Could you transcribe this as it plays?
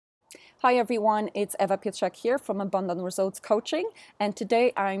Hi everyone, it's Eva Pietrzak here from Abundant Results Coaching, and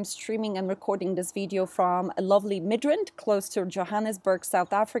today I'm streaming and recording this video from a lovely Midrand close to Johannesburg,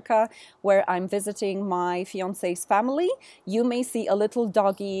 South Africa, where I'm visiting my fiance's family. You may see a little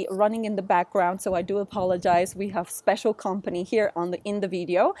doggy running in the background, so I do apologize. We have special company here in the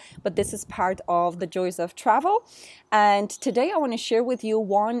video, but this is part of the joys of travel. And today I want to share with you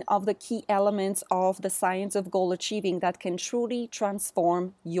one of the key elements of the science of goal achieving that can truly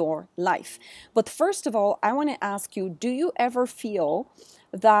transform your life. But first of all, I want to ask you, do you ever feel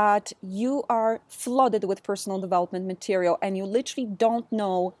that you are flooded with personal development material and you literally don't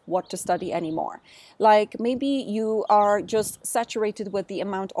know what to study anymore? Like maybe you are just saturated with the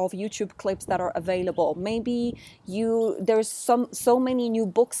amount of YouTube clips that are available. Maybe there's so many new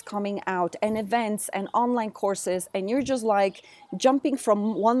books coming out and events and online courses, and you're just like jumping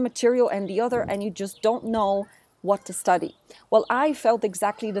from one material and the other, and you just don't know what to study. Well, I felt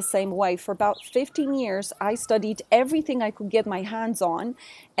exactly the same way. For about 15 years, I studied everything I could get my hands on,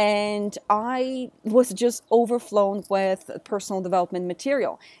 and I was just overflown with personal development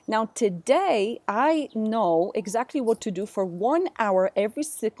material. Now, today, I know exactly what to do for 1 hour every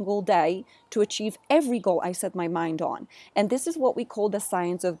single day to achieve every goal I set my mind on. And this is what we call the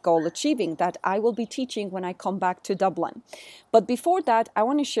science of goal achieving that I will be teaching when I come back to Dublin. But before that, I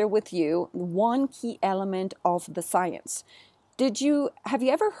want to share with you one key element of the science. Have you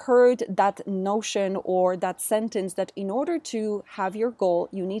ever heard that notion or that sentence that in order to have your goal,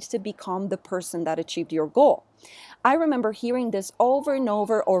 you need to become the person that achieved your goal? I remember hearing this over and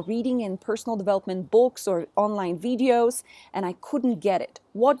over, or reading in personal development books or online videos, and I couldn't get it.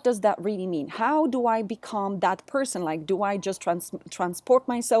 What does that really mean? How do I become that person? Like, do I just transport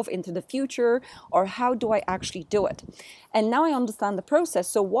myself into the future, or how do I actually do it? And now I understand the process.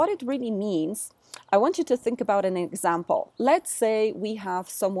 So what it really means, I want you to think about an example. Let's say we have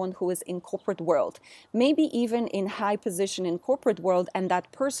someone who is in corporate world, maybe even in high position in corporate world, and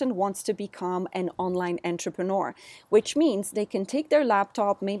that person wants to become an online entrepreneur, which means they can take their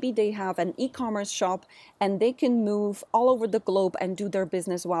laptop, maybe they have an e-commerce shop, and they can move all over the globe and do their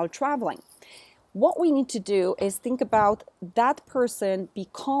business while traveling. What we need to do is think about that person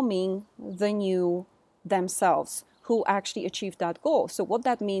becoming the new themselves who actually achieved that goal. So what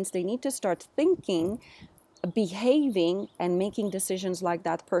that means, they need to start thinking, behaving, and making decisions like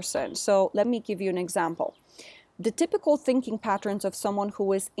that person. So let me give you an example. The typical thinking patterns of someone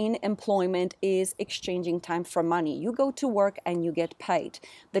who is in employment is exchanging time for money. You go to work and you get paid.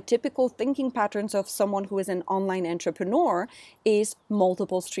 The typical thinking patterns of someone who is an online entrepreneur is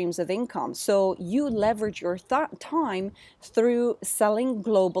multiple streams of income. So you leverage your time through selling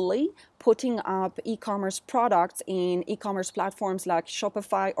globally, putting up e-commerce products in e-commerce platforms like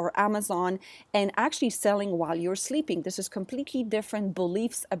Shopify or Amazon, and actually selling while you're sleeping. This is completely different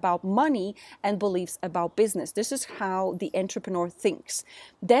beliefs about money and beliefs about business. This is how the entrepreneur thinks.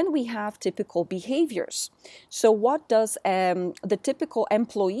 Then we have typical behaviors. So what does the typical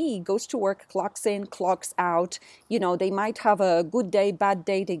employee goes to work, clocks in, clocks out. You know, they might have a good day, bad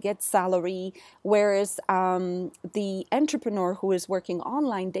day, they get salary. Whereas the entrepreneur who is working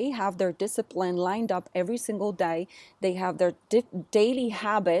online, they have their discipline lined up every single day. They have their daily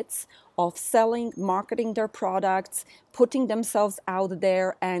habits of selling, marketing their products, putting themselves out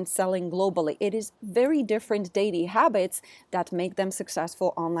there and selling globally. It is very different daily habits that make them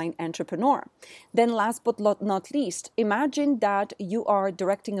successful online entrepreneur. Then last but not least, imagine that you are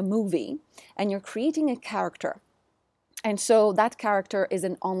directing a movie and you're creating a character. And so that character is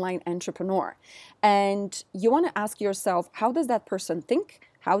an online entrepreneur. And you want to ask yourself, how does that person think?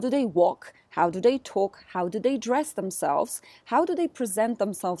 How do they walk? How do they talk? How do they dress themselves? How do they present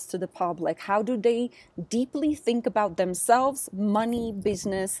themselves to the public? How do they deeply think about themselves, money,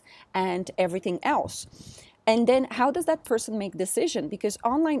 business, and everything else? And then how does that person make decisions? Because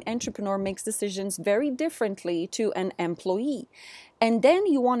online entrepreneur makes decisions very differently to an employee. And then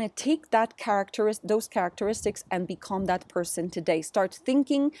you want to take those characteristics and become that person today. Start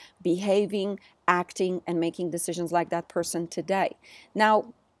thinking, behaving, acting, and making decisions like that person today.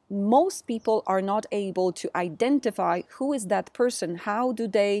 Now, most people are not able to identify who is that person. How do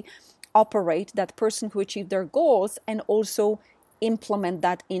they operate, that person who achieved their goals, and also implement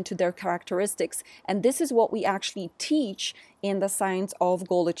that into their characteristics. And this is what we actually teach in the science of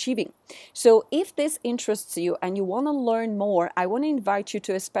goal achieving. So if this interests you and you want to learn more, I want to invite you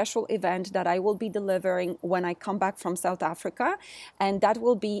to a special event that I will be delivering when I come back from South Africa. And that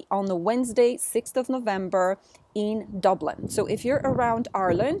will be on the Wednesday, 6th of November in Dublin. So if you're around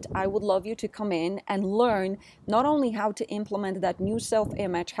Ireland, I would love you to come in and learn not only how to implement that new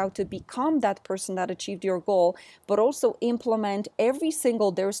self-image, how to become that person that achieved your goal, but also implement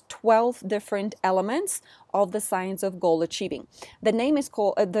there's 12 different elements of the science of goal achieving. The name is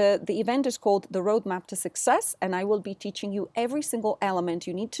called, the event is called The Roadmap to Success, and I will be teaching you every single element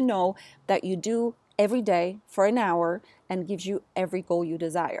you need to know that you do every day for an hour and gives you every goal you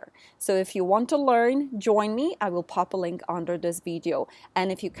desire. So if you want to learn, join me. I will pop a link under this video.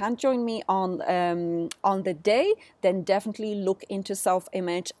 And if you can't join me on the day, then definitely look into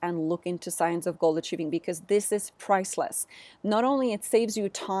self-image and look into science of goal achieving, because this is priceless. Not only it saves you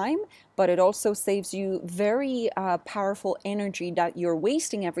time, but it also saves you very powerful energy that you're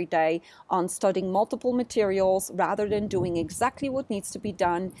wasting every day on studying multiple materials rather than doing exactly what needs to be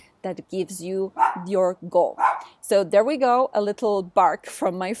done that gives you your goal. So there we go, a little bark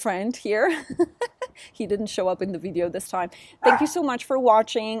from my friend here. He didn't show up in the video this time. Thank you so much for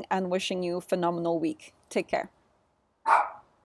watching and wishing you a phenomenal week. Take care.